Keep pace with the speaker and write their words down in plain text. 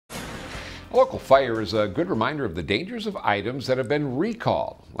A local fire is a good reminder of the dangers of items that have been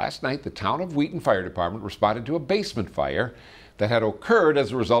recalled. Last night, the town of Wheaton Fire Department responded to a basement fire that had occurred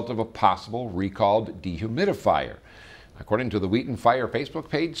as a result of a possible recalled dehumidifier. According to the Wheaton Fire Facebook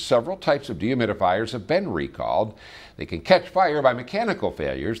page, several types of dehumidifiers have been recalled. They can catch fire by mechanical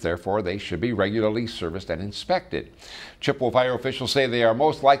failures, therefore they should be regularly serviced and inspected. Chippewa fire officials say they are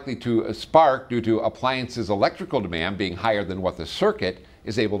most likely to spark due to appliances' electrical demand being higher than what the circuit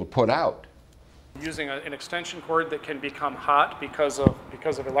is able to put out. Using an extension cord that can become hot because of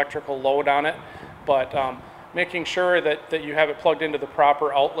electrical load on it, but making sure that you have it plugged into the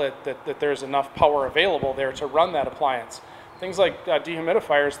proper outlet, that there's enough power available there to run that appliance. Things like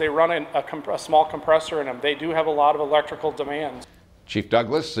dehumidifiers, they run a small compressor in them. They do have a lot of electrical demands. Chief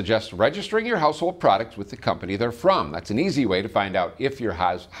Douglas suggests registering your household products with the company they're from. That's an easy way to find out if your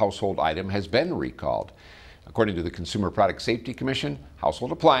household item has been recalled. According to the Consumer Product Safety Commission,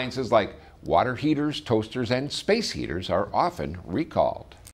 household appliances like water heaters, toasters, and space heaters are often recalled.